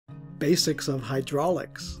basics of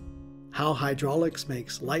hydraulics. How hydraulics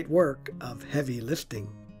makes light work of heavy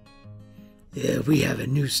lifting. We have a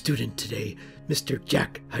new student today, Mr.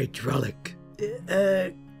 Jack Hydraulic.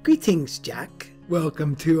 Greetings, Jack.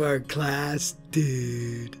 Welcome to our class,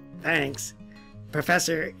 dude. Thanks.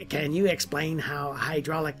 Professor, can you explain how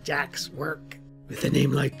hydraulic jacks work? With a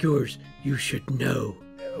name like yours, you should know.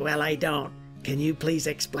 Well, I don't. Can you please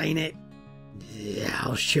explain it? Yeah,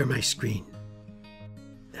 I'll share my screen.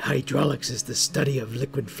 Hydraulics is the study of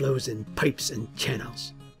liquid flows in pipes and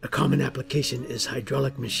channels. A common application is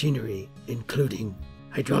hydraulic machinery, including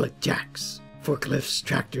hydraulic jacks, forklifts,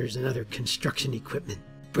 tractors, and other construction equipment,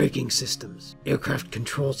 braking systems, aircraft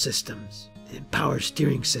control systems, and power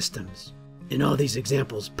steering systems. In all these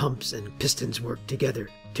examples, pumps and pistons work together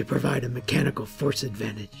to provide a mechanical force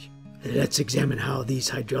advantage. Let's examine how these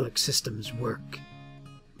hydraulic systems work.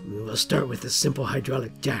 We'll start with a simple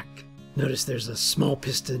hydraulic jack. Notice there's a small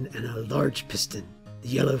piston and a large piston. The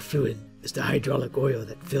yellow fluid is the hydraulic oil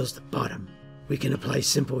that fills the bottom. We can apply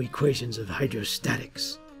simple equations of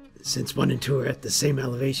hydrostatics. Since 1 and 2 are at the same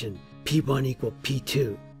elevation, P1 equal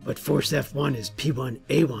P2, but force F1 is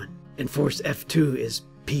P1A1, and force F2 is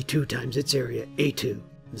P2 times its area, A2.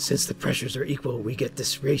 And since the pressures are equal, we get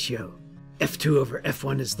this ratio. F2 over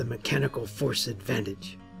F1 is the mechanical force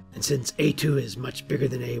advantage. And since A2 is much bigger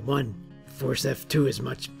than A1, force F2 is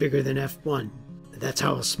much bigger than F1. That's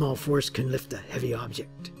how a small force can lift a heavy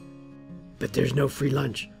object. But there's no free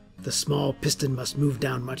lunch. The small piston must move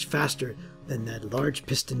down much faster than that large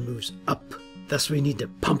piston moves up. Thus we need to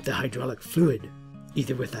pump the hydraulic fluid,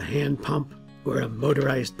 either with a hand pump or a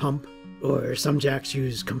motorized pump, or some jacks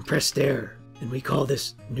use compressed air, and we call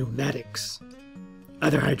this pneumatics.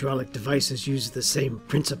 Other hydraulic devices use the same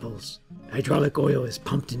principles. Hydraulic oil is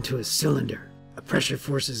pumped into a cylinder. A pressure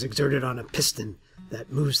force is exerted on a piston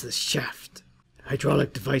that moves the shaft.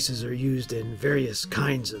 Hydraulic devices are used in various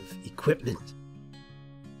kinds of equipment.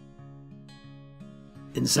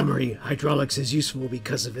 In summary, hydraulics is useful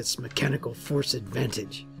because of its mechanical force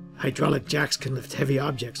advantage. Hydraulic jacks can lift heavy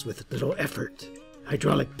objects with little effort.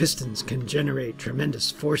 Hydraulic pistons can generate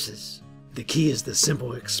tremendous forces. The key is the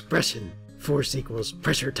simple expression, force equals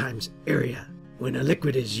pressure times area. When a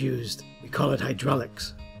liquid is used, we call it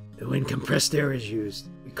hydraulics. When compressed air is used,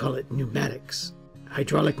 we call it pneumatics.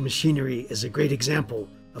 Hydraulic machinery is a great example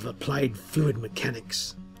of applied fluid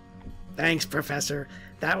mechanics. Thanks, Professor.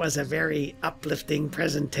 That was a very uplifting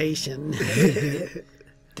presentation.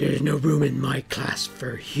 There's no room in my class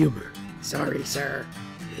for humor. Sorry, sir.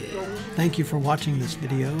 Thank you for watching this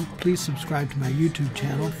video. Please subscribe to my YouTube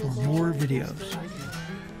channel for more videos.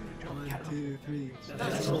 1, 2, 3.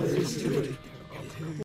 That's all there is to it.